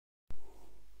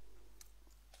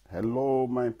Hello,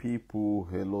 my people.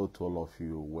 Hello to all of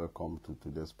you. Welcome to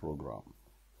today's program.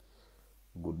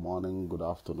 Good morning, good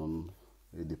afternoon.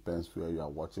 It depends where you are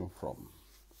watching from.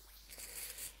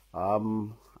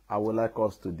 I would like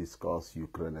us to discuss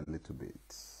Ukraine a little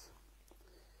bit.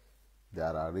 There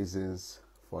are reasons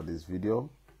for this video.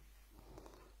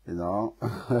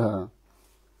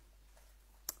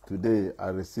 Today I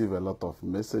receive a lot of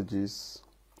messages.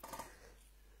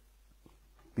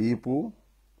 People,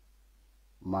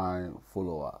 my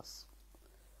followers,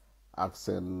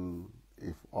 asking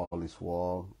if all is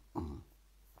well.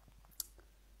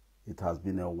 It has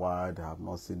been a while. They have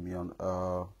not seen me on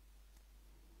air.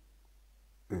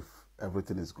 If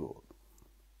everything is good.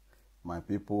 My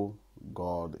people,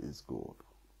 God is good.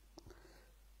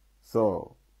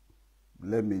 So,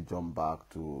 let me jump back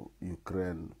to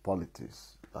Ukraine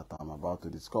politics that I'm about to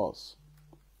discuss.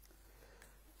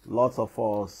 Lots of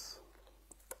us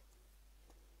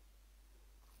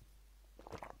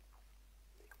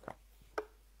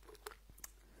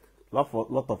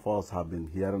lot of us have been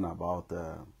hearing about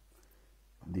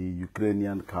the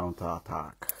Ukrainian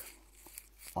counterattack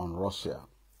on Russia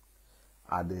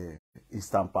at the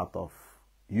eastern part of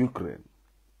Ukraine.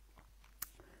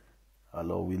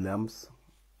 Hello, Williams.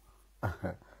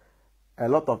 A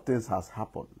lot of things has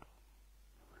happened.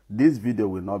 This video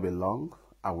will not be long.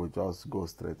 I will just go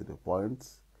straight to the point,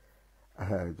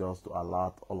 just to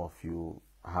alert all of you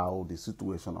how the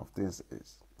situation of things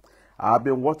is. I've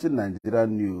been watching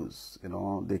Nigerian news.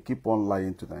 They keep on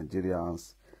lying to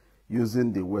Nigerians,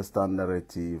 using the Western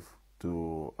narrative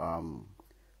to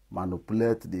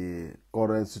manipulate the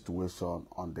current situation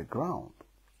on the ground.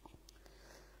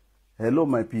 Hello,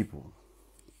 my people.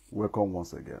 Welcome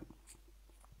once again.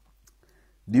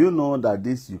 Do you know that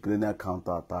this Ukrainian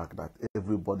counterattack that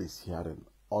everybody is hearing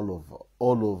all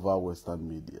over Western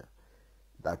media,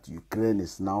 that Ukraine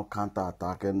is now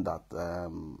counterattacking that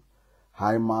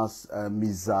HIMARS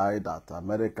missile that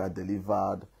America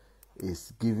delivered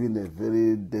is giving a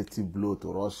very dirty blow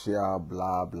to Russia,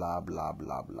 blah, blah, blah,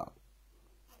 blah, blah.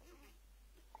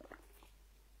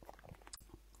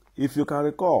 If you can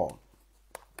recall,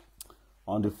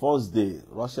 on the first day,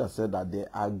 Russia said that they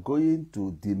are going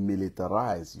to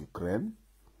demilitarize Ukraine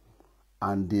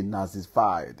and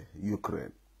denazified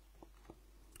Ukraine.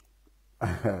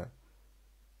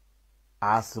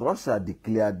 As Russia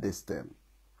declared this thing,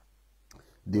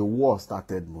 the war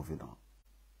started moving on.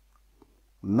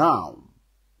 Now,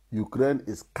 Ukraine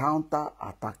is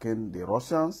counter-attacking the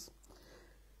Russians.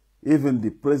 Even the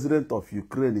president of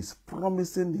Ukraine is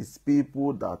promising his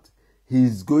people that he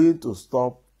is going to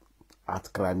stop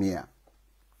at Crimea,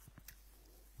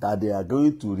 that they are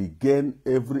going to regain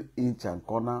every inch and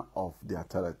corner of their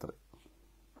territory.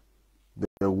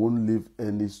 They won't leave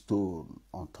any stone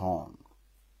unturned.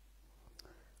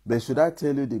 But should I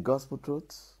tell you the gospel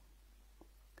truth?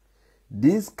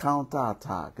 This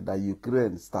counterattack that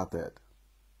Ukraine started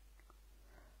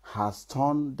has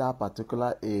turned that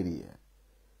particular area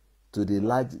to the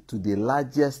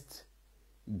largest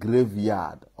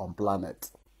graveyard on planet.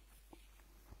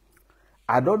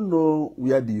 I don't know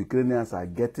where the Ukrainians are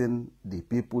getting the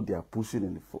people they are pushing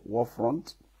in the war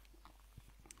front.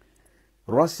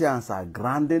 Russians are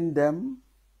grounding them.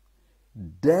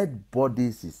 Dead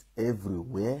bodies is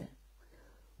everywhere.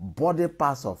 Body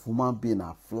parts of human beings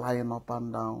are flying up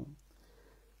and down.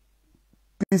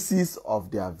 Pieces of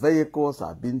their vehicles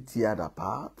are being teared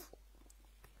apart.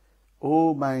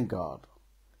 Oh my God.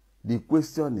 The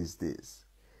question is this.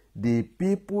 The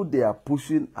people they are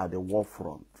pushing at the war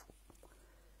front,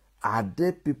 are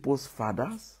they people's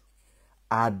fathers?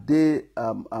 Are they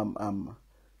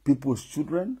people's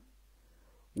children?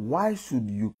 Why should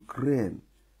Ukraine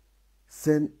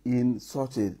send in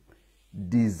such a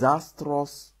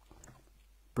disastrous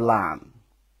plan,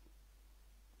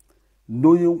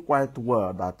 knowing quite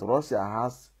well that Russia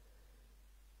has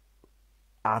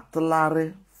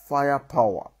artillery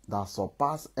firepower that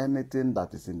surpasses anything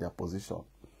that is in their position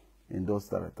in those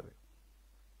territories?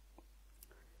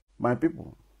 My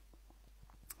people,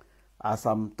 as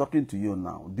I'm talking to you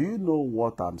now, do you know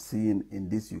what I'm seeing in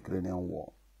this Ukrainian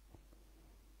war?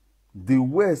 The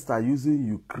West are using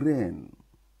Ukraine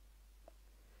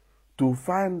to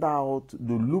find out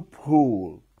the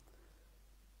loophole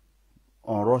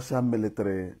on Russian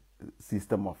military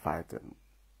system of fighting.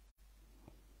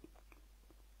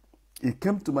 It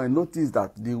came to my notice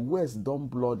that the West don't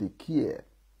bloody care.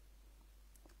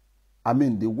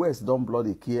 The West don't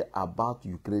bloody care about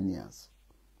Ukrainians.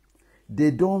 They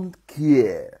don't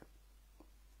care.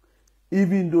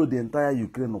 Even though the entire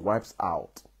Ukraine wipes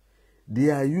out, they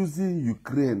are using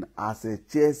Ukraine as a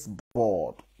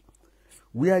chessboard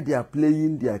where they are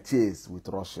playing their chess with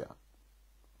Russia.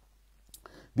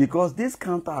 Because this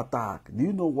counterattack, do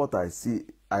you know what I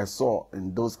saw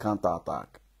in those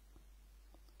counterattack?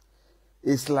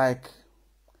 It's like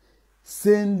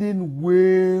sending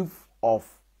wave of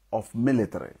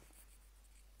military,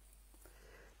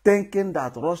 thinking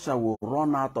that Russia will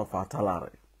run out of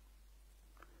artillery.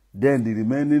 Then the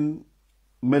remaining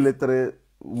military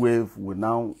wave will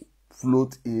now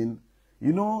float in.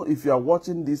 You know, if you are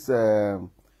watching this,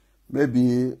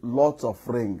 maybe Lord of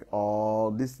the Rings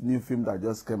or this new film that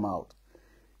just came out,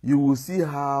 you will see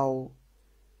how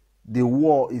the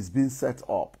war is being set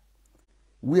up.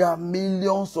 Where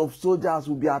millions of soldiers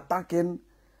will be attacking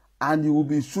and you will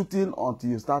be shooting until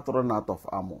you start running out of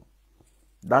ammo.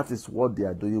 That is what they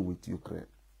are doing with Ukraine.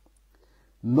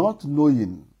 Not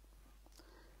knowing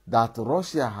that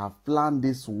Russia have planned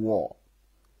this war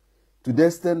to the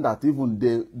extent that even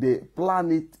they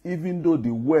plan it, even though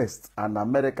the West and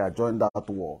America joined that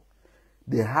war,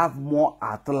 they have more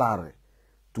artillery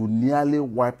to nearly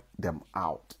wipe them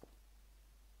out.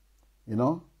 You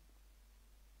know?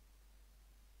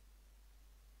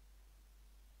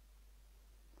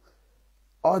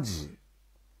 Oji,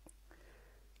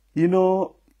 you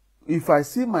know, if I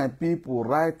see my people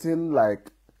writing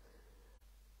like,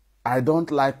 I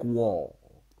don't like war,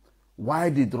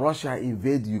 why did Russia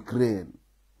invade Ukraine?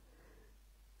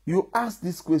 You ask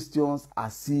these questions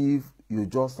as if you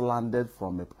just landed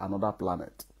from another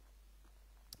planet.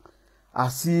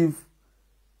 As if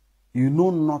you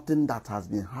know nothing that has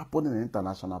been happening in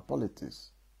international politics.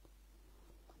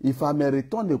 If I may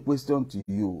return the question to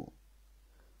you,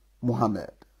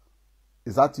 Mohammed,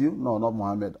 is that you? No, not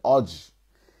Mohammed. Oj.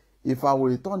 If I will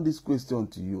return this question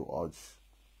to you, Oj,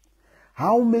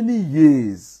 how many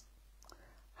years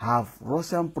have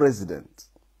Russian president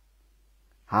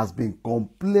has been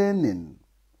complaining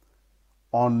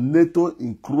on NATO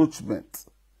encroachment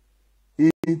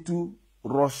into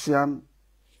Russian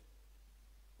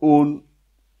own,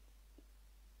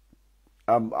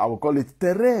 I will call it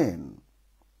terrain?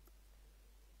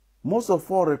 Most of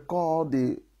all recall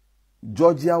the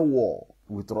Georgia war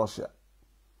with Russia.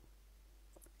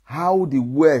 How the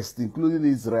West,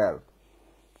 including Israel,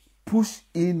 pushed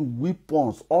in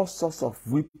weapons, all sorts of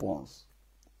weapons,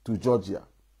 to Georgia,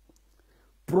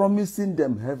 promising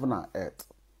them heaven and earth.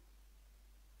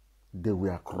 They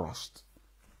were crushed.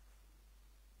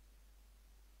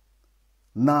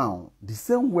 Now, the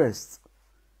same West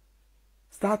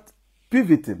start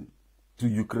pivoting to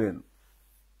Ukraine,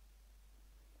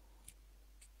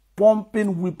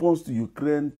 pumping weapons to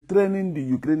Ukraine, training the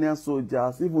Ukrainian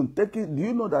soldiers, even taking... Do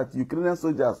you know that Ukrainian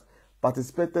soldiers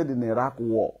participated in the Iraq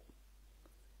war?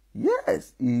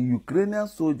 Yes, Ukrainian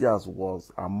soldiers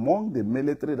was among the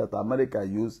military that America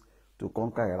used to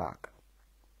conquer Iraq.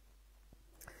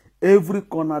 Every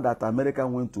corner that America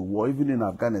went to war, even in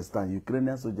Afghanistan,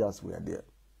 Ukrainian soldiers were there,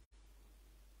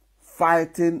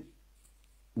 fighting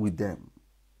with them,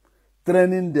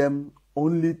 training them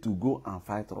only to go and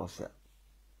fight Russia.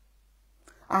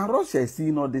 And Russia is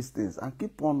seeing all these things and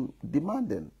keep on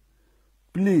demanding,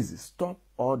 please stop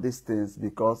all these things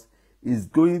because it's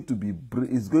going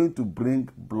to bring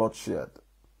bloodshed.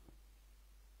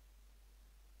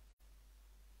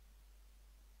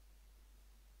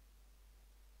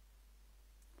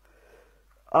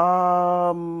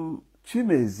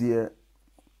 Chimezie,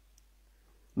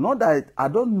 not that I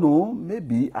don't know,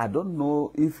 maybe I don't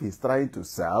know if he's trying to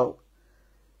sell,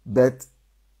 but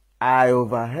I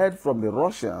overheard from the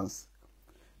Russians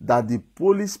that the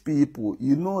Polish people,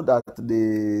 you know that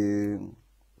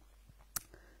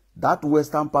that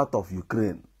western part of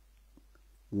Ukraine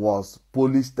was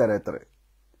Polish territory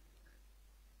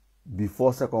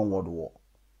before Second World War.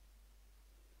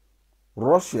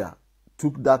 Russia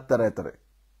took that territory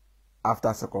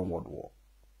after Second World War.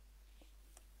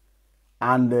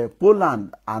 And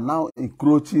Poland are now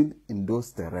encroaching in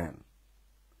those terrains,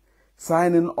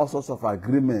 signing all sorts of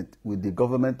agreement with the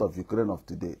government of Ukraine of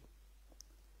today.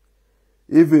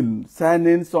 Even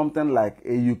signing something like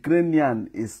a Ukrainian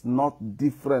is not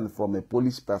different from a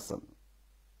Polish person.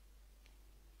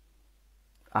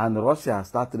 And Russia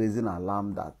started raising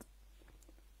alarm that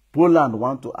Poland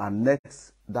want to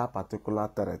annex that particular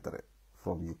territory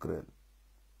from Ukraine.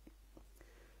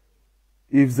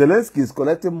 If Zelensky is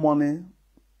collecting money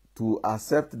to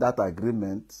accept that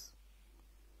agreement,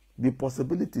 the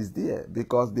possibility is there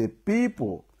because the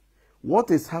people, what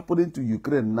is happening to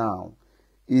Ukraine now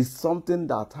is something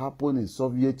that happened in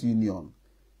Soviet Union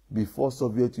before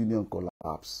Soviet Union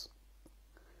collapsed.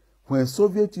 When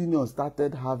Soviet Union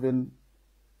started having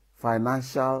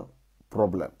financial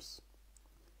problems,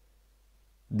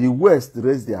 the West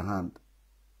raised their hand.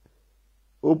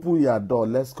 Open your door.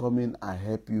 Let's come in and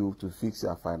help you to fix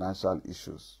your financial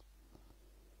issues.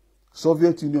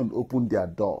 Soviet Union opened their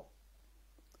door.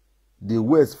 The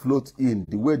West float in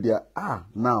the way they are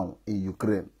now in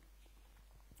Ukraine.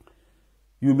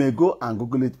 You may go and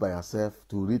Google it by yourself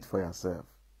to read for yourself.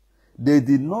 They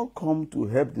did not come to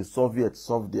help the Soviets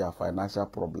solve their financial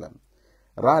problem.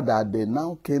 Rather, they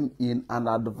now came in and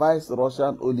advised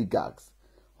Russian oligarchs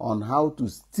on how to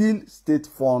steal state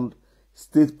fund,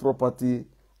 state property,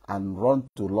 and run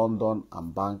to London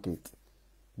and bank it.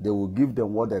 They will give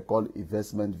them what they call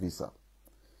investment visa.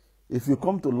 If you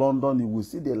come to London, you will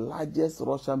see the largest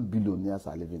Russian billionaires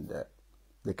are living there.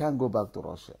 They can't go back to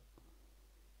Russia.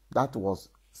 That was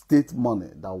state money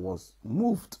that was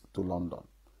moved to London.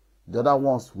 The other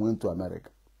ones went to America.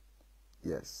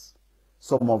 Yes.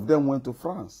 Some of them went to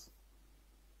France.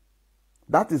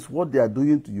 That is what they are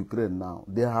doing to Ukraine now.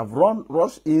 They have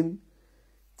rushed in,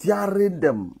 tearing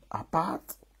them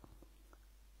apart,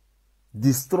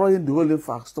 destroying the whole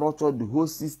infrastructure. The whole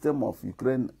system of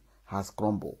Ukraine has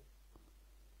crumbled.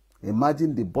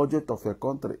 Imagine the budget of a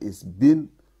country is being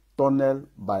tunneled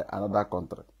by another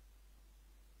country.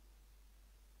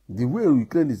 The way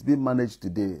Ukraine is being managed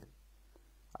today,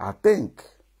 I think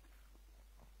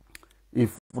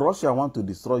if Russia wants to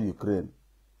destroy Ukraine,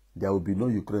 there will be no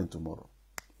Ukraine tomorrow.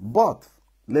 But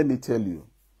let me tell you,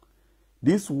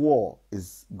 this war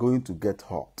is going to get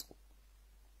hot.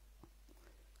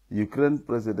 Ukraine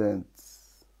president,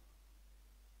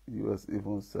 US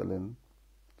even selling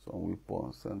some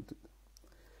weapons.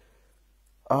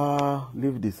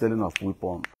 Leave the selling of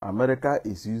weapons. America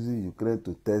is using Ukraine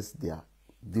to test their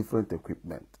different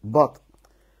equipment. But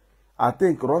I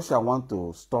think Russia wants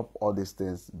to stop all these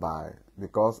things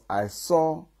because I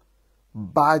saw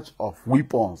batch of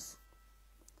weapons,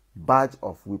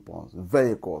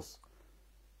 vehicles.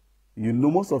 You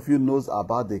know, most of you knows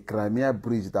about the Crimea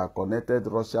bridge that connected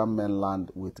Russian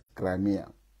mainland with Crimea.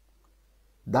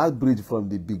 That bridge from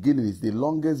the beginning is the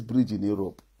longest bridge in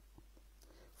Europe.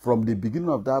 From the beginning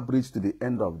of that bridge to the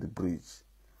end of the bridge,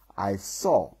 I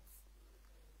saw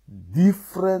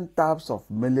different types of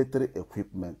military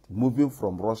equipment moving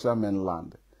from Russian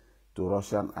mainland to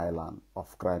Russian island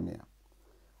of Crimea.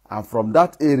 And from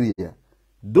that area,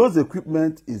 those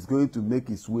equipment is going to make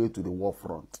its way to the war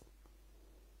front.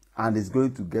 And it's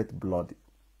going to get bloody.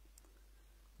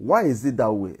 Why is it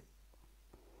that way?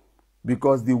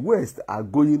 Because the West are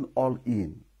going all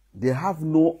in. They have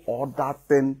no other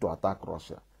thing to attack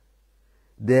Russia.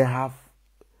 They have,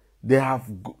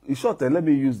 in short, let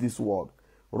me use this word.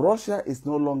 Russia is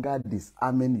no longer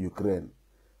disarming Ukraine.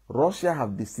 Russia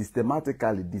have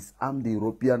systematically disarmed the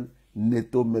European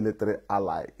NATO military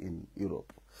ally in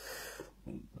Europe.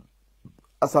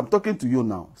 As I'm talking to you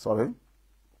now,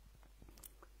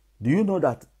 do you know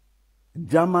that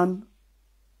German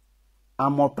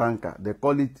armor tanker, they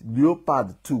call it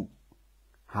Leopard 2,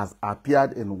 has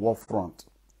appeared in war front?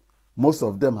 Most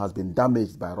of them has been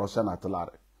damaged by Russian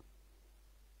artillery.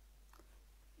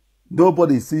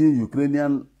 Nobody is seeing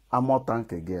Ukrainian armor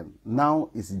tank again. Now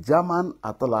it's German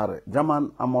artillery,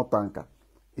 German armor tanker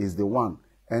is the one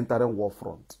entering war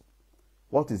front.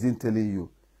 What is it telling you?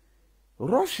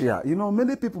 Russia, you know,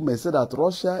 many people may say that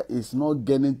Russia is not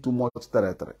gaining too much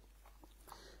territory.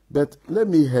 But let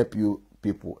me help you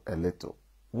people a little.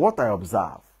 What I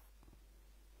observe,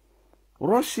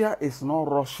 Russia is not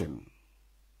rushing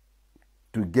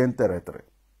to gain territory.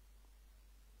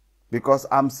 Because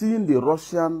I'm seeing the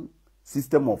Russian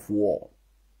system of war.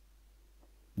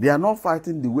 They are not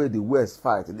fighting the way the West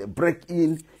fight. They break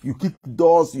in, you kick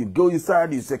doors, you go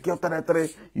inside, you secure territory,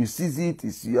 you seize it,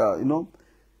 you know.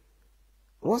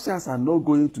 Russians are not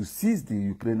going to seize the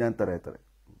Ukrainian territory.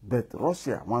 But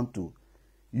Russia want to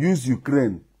use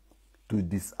Ukraine to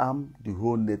disarm the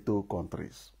whole NATO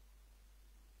countries.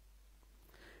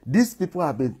 These people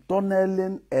have been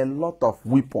tunneling a lot of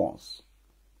weapons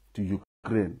to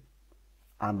Ukraine,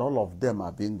 and all of them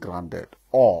are being grounded.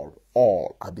 All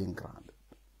are being grounded.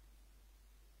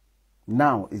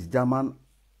 Now it's German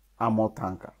armor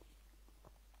tanker.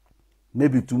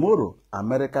 Maybe tomorrow,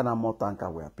 American armor tanker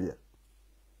will appear.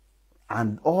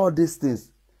 And all these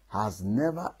things has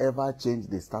never ever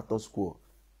changed the status quo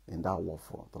in that war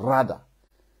front. Rather,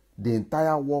 the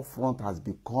entire war front has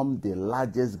become the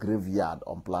largest graveyard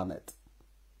on planet.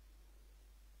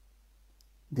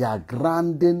 They are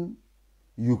grounding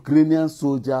Ukrainian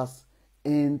soldiers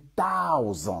in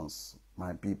thousands,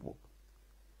 my people.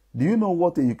 Do you know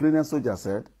what a Ukrainian soldier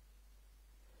said?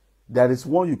 There is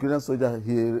one Ukrainian soldier,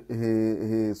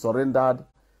 he surrendered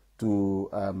to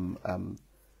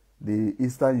the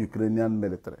Eastern Ukrainian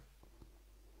military.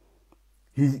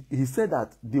 He said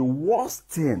that the worst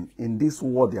thing in this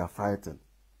war they are fighting,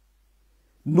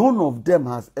 none of them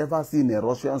has ever seen a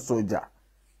Russian soldier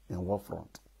in war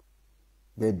front.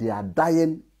 But they are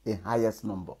dying in highest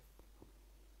number.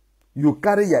 You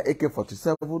carry your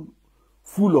AK-47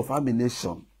 full of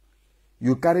ammunition.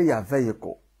 You carry your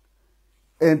vehicle,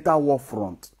 enter war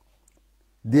front.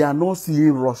 They are not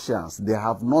seeing Russians. They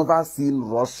have never seen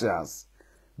Russians.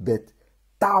 But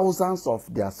thousands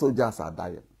of their soldiers are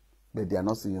dying. But they are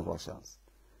not seeing Russians.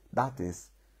 That is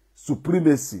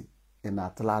supremacy in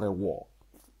artillery war.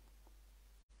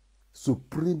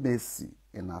 Supremacy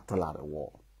in artillery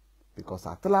war. Because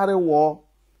artillery war,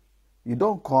 you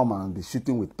don't come and be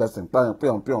shooting with person.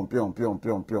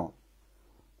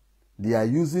 They are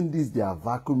using this, their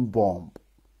vacuum bomb.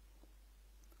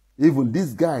 Even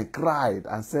this guy cried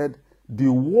and said, the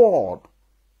world,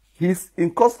 he's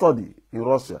in custody in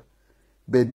Russia.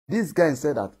 But this guy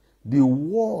said that the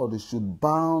world should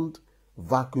ban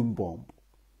vacuum bomb.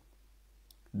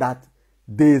 That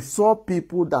they saw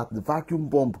people that the vacuum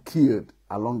bomb killed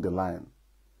along the line.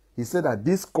 He said that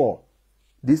this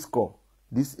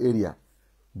area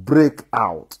break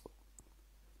out.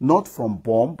 Not from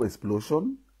bomb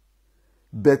explosion,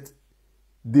 but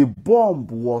the bomb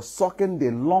was sucking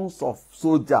the lungs of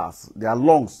soldiers, their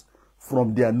lungs,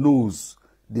 from their nose.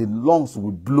 The lungs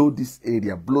would blow this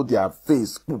area, blow their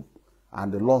face,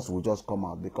 and the lungs will just come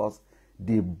out because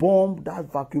the bomb,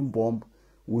 that vacuum bomb,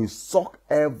 will suck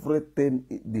everything,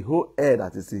 the whole air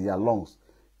that is in your lungs,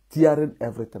 tearing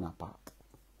everything apart.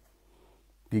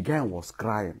 The guy was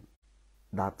crying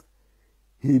that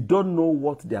he don't know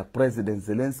what their president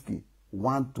Zelensky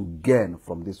want to gain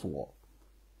from this war.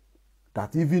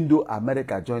 That even though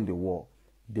America joined the war,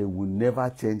 they will never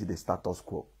change the status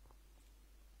quo.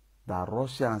 The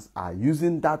Russians are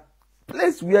using that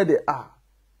place where they are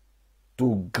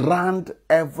to grant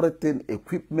everything,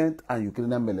 equipment, and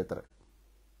Ukrainian military.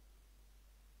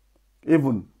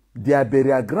 Even their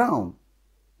burial ground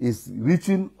is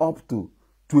reaching up to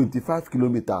 25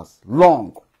 kilometers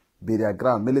long. Burial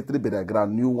ground, military burial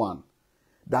ground, new one.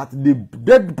 That the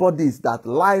dead bodies that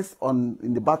lies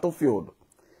in the battlefield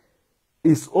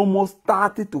is almost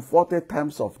 30 to 40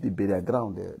 times of the burial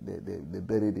ground they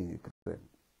buried in Ukraine.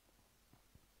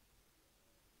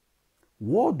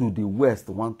 What do the West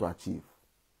want to achieve?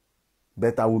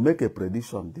 But I will make a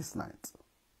prediction this night.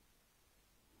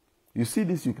 You see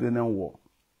this Ukrainian war.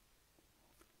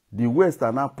 The West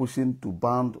are now pushing to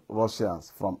ban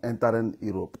Russians from entering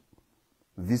Europe.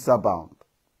 Visa bound.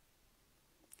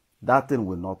 That thing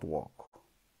will not work.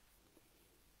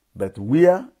 But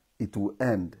where it will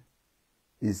end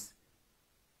is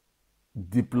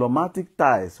diplomatic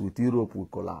ties with Europe will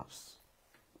collapse.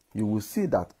 You will see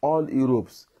that all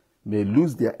Europes may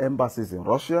lose their embassies in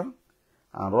Russia,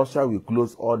 and Russia will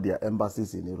close all their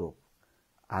embassies in Europe.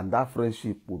 And that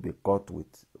friendship will be cut with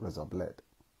razor blade.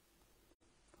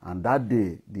 And that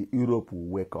day, the Europe will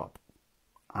wake up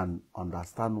and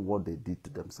understand what they did to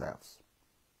themselves.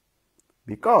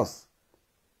 Because,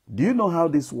 do you know how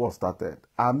this war started?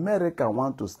 America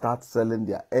want to start selling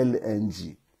their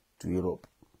LNG to Europe,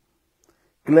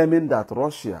 claiming that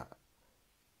Russia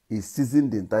is seizing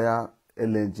the entire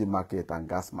LNG market and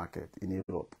gas market in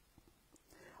Europe,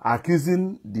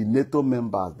 accusing the NATO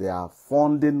members they are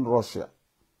funding Russia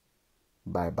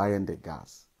by buying the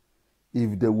gas.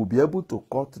 If they will be able to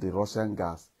cut the Russian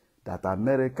gas, that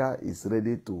America is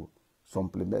ready to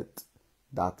supplement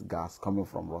that gas coming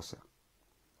from Russia.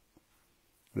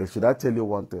 But should I tell you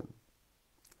one thing?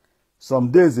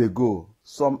 Some days ago,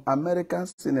 some American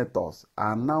senators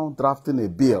are now drafting a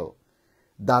bill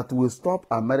that will stop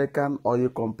American oil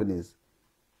companies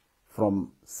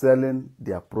from selling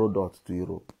their products to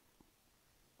Europe.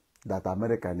 That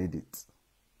America needs it.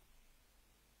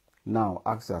 Now,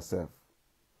 ask yourself,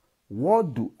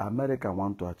 what do America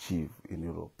want to achieve in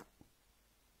Europe?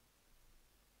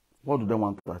 What do they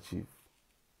want to achieve?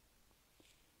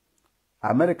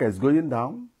 America is going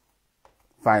down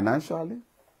financially,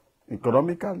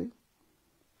 economically.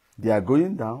 They are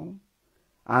going down.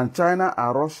 And China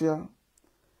and Russia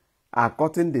are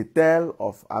cutting the tail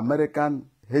of American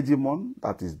hegemon,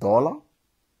 that is dollar.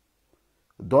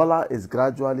 Dollar is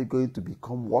gradually going to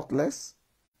become worthless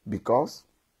because,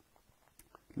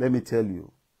 let me tell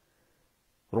you,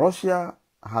 Russia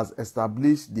has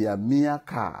established their Mir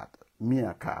card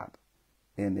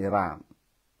in Iran.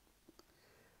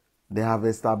 They have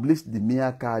established the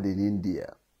Mir card in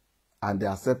India, and they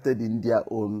accepted India's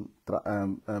own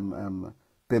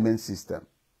payment system.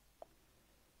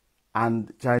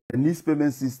 And Chinese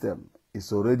payment system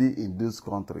is already in those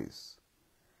countries.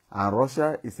 And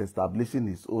Russia is establishing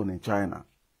its own in China.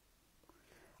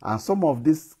 And some of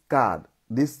this card,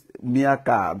 this MIA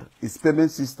card, its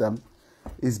payment system,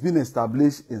 is being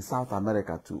established in South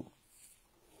America too.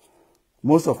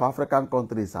 Most of African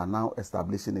countries are now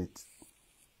establishing it.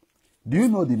 Do you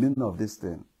know the meaning of this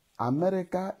thing?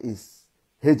 America is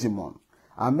hegemon.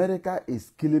 America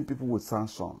is killing people with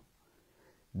sanction.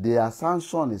 Their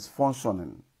sanction is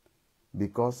functioning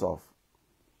because of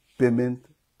payment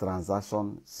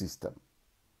transaction system.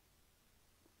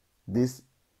 This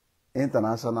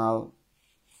international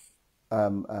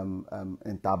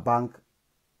interbank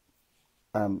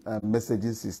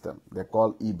messaging system, they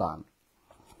call IBAN.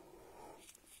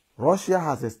 Russia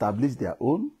has established their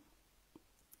own.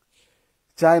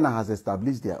 China has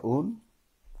established their own.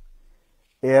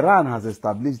 Iran has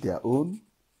established their own.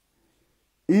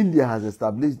 India has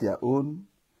established their own.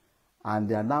 And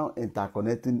they are now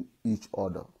interconnecting each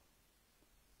other.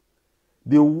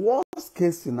 The worst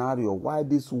case scenario why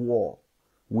this war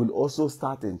will also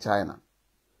start in China.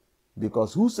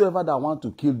 Because whosoever that want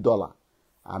to kill dollar,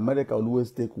 America will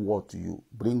always take war to you,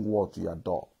 bring war to your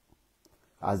door.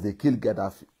 As they kill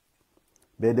Gaddafi.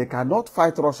 But they cannot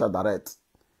fight Russia direct.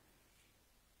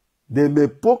 They may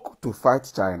poke to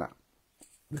fight China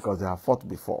because they have fought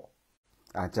before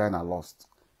and China lost.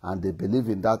 And they believe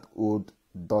in that old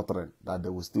doctrine that they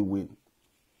will still win.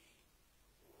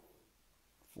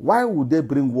 Why would they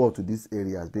bring war to these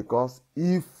areas? Because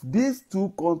if these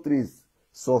two countries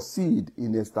succeed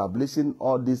in establishing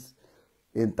all this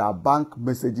interbank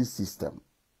messaging system,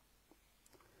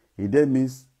 it then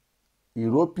means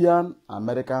European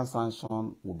American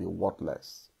sanction will be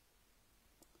worthless.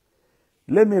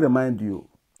 Let me remind you,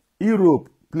 Europe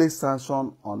placed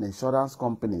sanction on insurance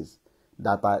companies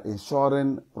that are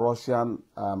insuring Russian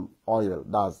oil.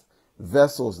 That's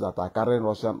vessels that are carrying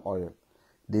Russian oil.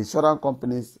 The insurance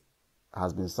companies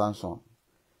has been sanctioned.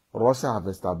 Russia have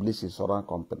established insurance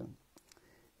company.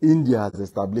 India has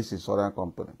established insurance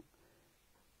company.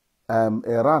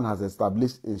 Iran has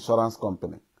established insurance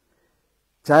company.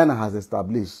 China has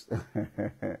established.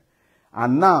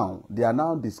 And now, they are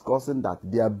now discussing that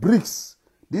their BRICS,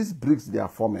 these BRICS they are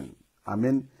forming, I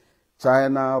mean,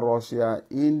 China, Russia,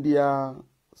 India,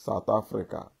 South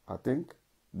Africa, I think,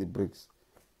 the BRICS.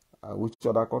 Which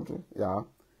other country? Yeah.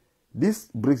 These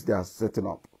BRICS they are setting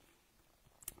up.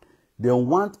 They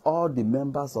want all the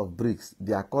members of BRICS,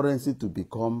 their currency to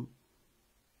become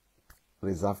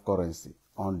reserve currency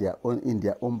on their own, in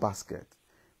their own basket.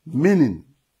 Meaning,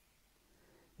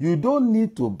 you don't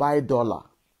need to buy dollar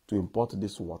to import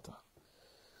this water.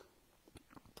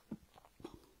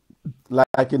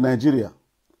 Like in Nigeria,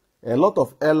 a lot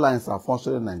of airlines are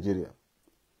functioning in Nigeria.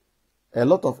 A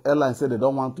lot of airlines say they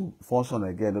don't want to function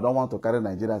again. They don't want to carry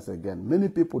Nigerians again. Many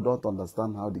people don't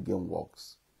understand how the game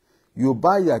works. You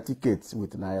buy your tickets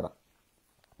with Naira.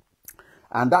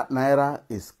 And that Naira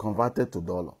is converted to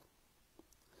dollar.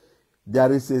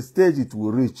 There is a stage it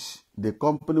will reach. The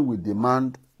company will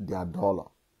demand their dollar.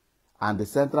 And the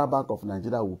Central Bank of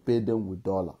Nigeria will pay them with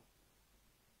dollar.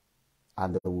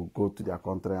 And they will go to their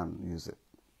country and use it.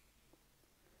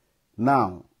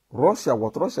 Now, Russia,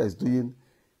 what Russia is doing,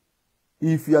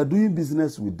 if you are doing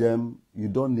business with them, you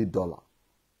don't need dollar.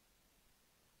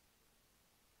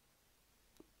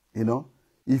 You know,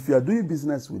 if you are doing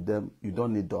business with them, you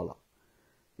don't need dollar.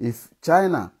 If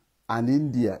China and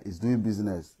India is doing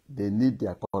business, they need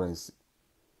their currency.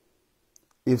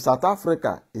 If South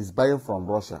Africa is buying from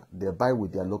Russia, they buy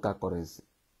with their local currency.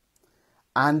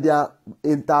 And their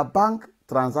interbank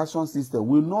transaction system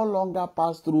will no longer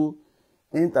pass through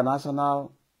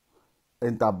international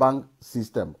interbank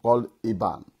system called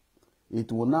IBAN.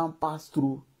 It will now pass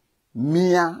through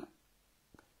MIA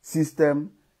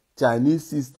system, Chinese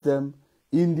system,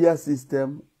 India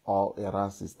system, or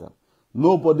Iran system.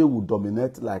 Nobody will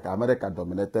dominate like America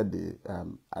dominated the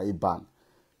IBAN.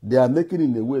 They are making it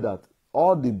in a way that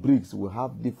all the BRICS will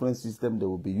have different systems they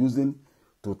will be using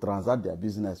to transact their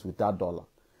business without dollar.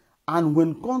 And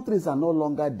when countries are no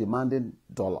longer demanding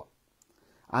dollar,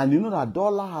 and you know that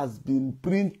dollar has been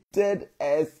printed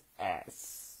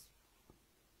SS.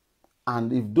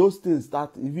 And if those things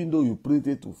start, even though you print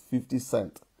it to 50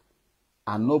 cents,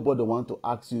 and nobody want to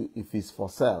ask you if it's for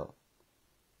sale,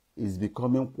 it's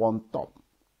becoming quantum.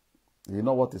 You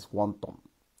know what is quantum?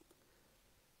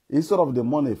 Instead of the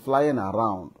money flying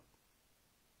around,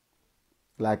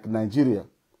 like Nigeria,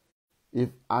 if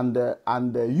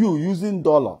you using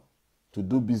dollar to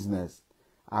do business,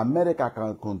 America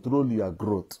can control your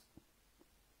growth.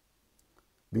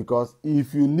 Because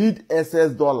if you need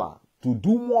excess dollar to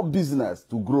do more business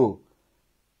to grow,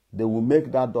 they will make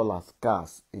that dollar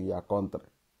scarce in your country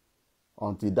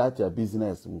until that your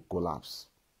business will collapse.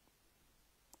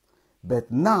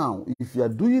 But now, if you are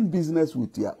doing business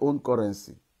with your own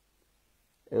currency,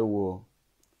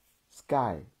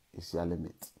 sky is your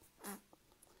limit.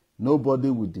 Nobody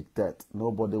will dictate.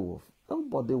 Nobody will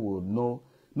know.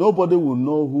 Nobody will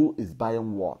know who is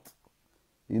buying what.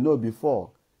 You know,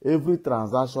 before, every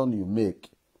transaction you make,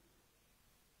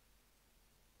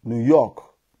 New York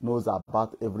knows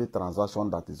about every transaction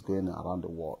that is going around the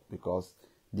world because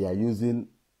they are using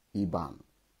IBAN.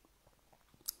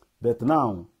 But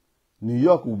now, New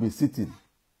York will be sitting,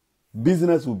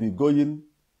 business will be going,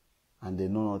 and they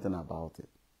know nothing about it.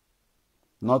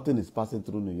 Nothing is passing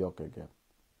through New York again.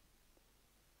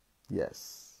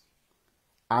 Yes.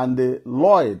 And the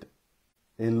Lloyd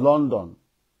in London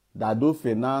that do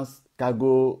finance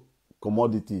cargo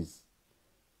commodities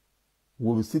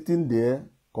will be sitting there.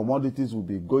 Commodities will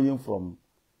be going from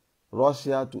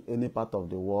Russia to any part of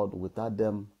the world without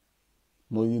them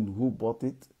knowing who bought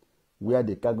it, where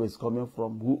the cargo is coming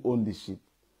from, who owns the ship.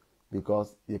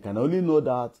 Because you can only know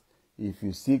that if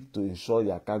you seek to insure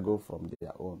your cargo from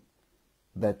their own.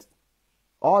 But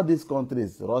all these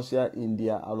countries, Russia,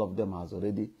 India, all of them has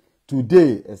already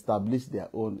today established their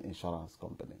own insurance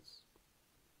companies.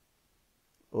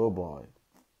 Oh boy,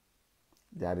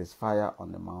 there is fire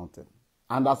on the mountain.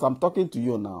 And as I'm talking to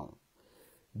you now,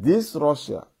 this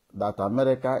Russia that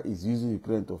America is using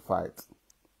Ukraine to fight,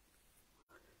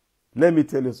 let me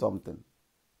tell you something.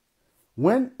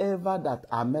 Whenever that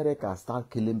America start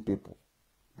killing people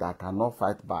that cannot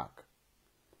fight back,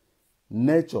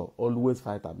 nature always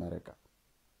fight America.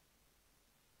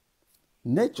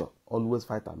 Nature always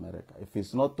fight America. If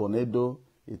it's not tornado,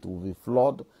 it will be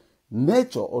flood.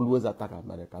 Nature always attack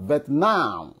America. But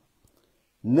now,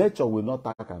 nature will not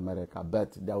attack America,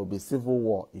 but there will be civil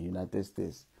war in the United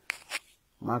States.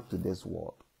 Mark today's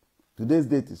word. Today's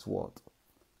date is what?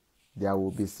 There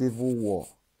will be civil war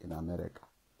in America.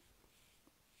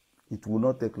 It will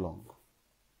not take long.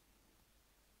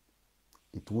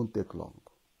 It won't take long.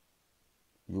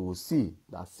 You will see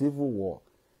that civil war,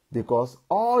 because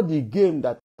all the game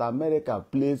that America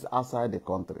plays outside the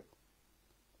country,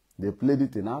 they played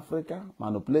it in Africa,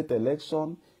 manipulate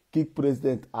election, kick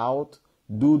president out,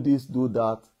 do this, do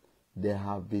that. They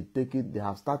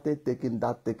have started taking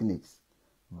that techniques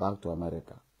back to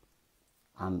America.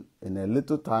 And in a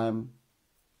little time,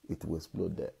 it will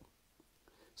explode there.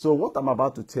 So what I'm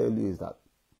about to tell you is that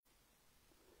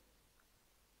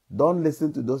don't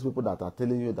listen to those people that are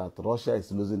telling you that Russia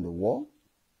is losing the war.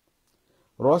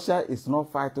 Russia is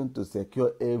not fighting to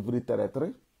secure every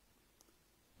territory.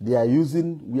 They are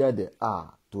using where they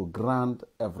are to grant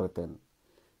everything.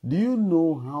 Do you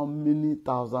know how many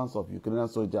thousands of Ukrainian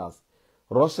soldiers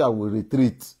Russia will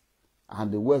retreat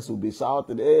and the West will be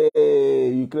shouting,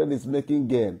 hey, Ukraine is making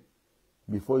gain.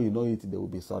 Before you know it, they will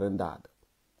be surrendered.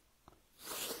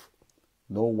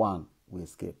 No one will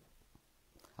escape.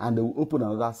 And they will open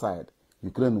another side.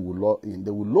 Ukraine will lure in.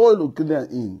 They will lure Ukraine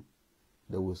in.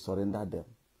 They will surrender them.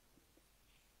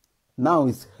 Now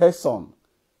it's Kherson.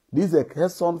 This is a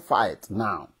Kherson fight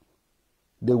now.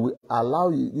 They will allow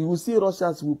you. You will see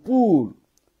Russians will pull.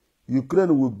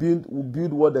 Ukraine will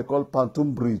build what they call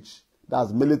pontoon bridge.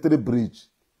 That's military bridge.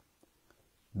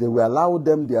 They will allow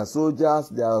them, their soldiers,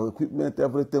 their equipment,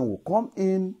 everything will come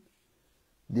in.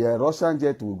 The Russian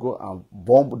jet will go and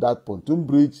bomb that pontoon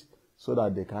bridge so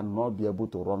that they cannot be able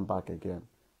to run back again.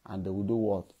 And they will do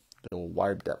what? They will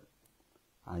wipe them.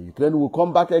 And Ukraine will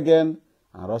come back again,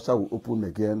 and Russia will open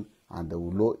again, and they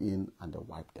will load in and they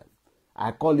wipe them.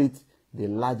 I call it the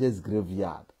largest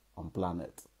graveyard on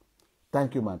planet.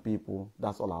 Thank you, my people.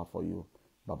 That's all I have for you.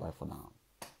 Bye-bye for now.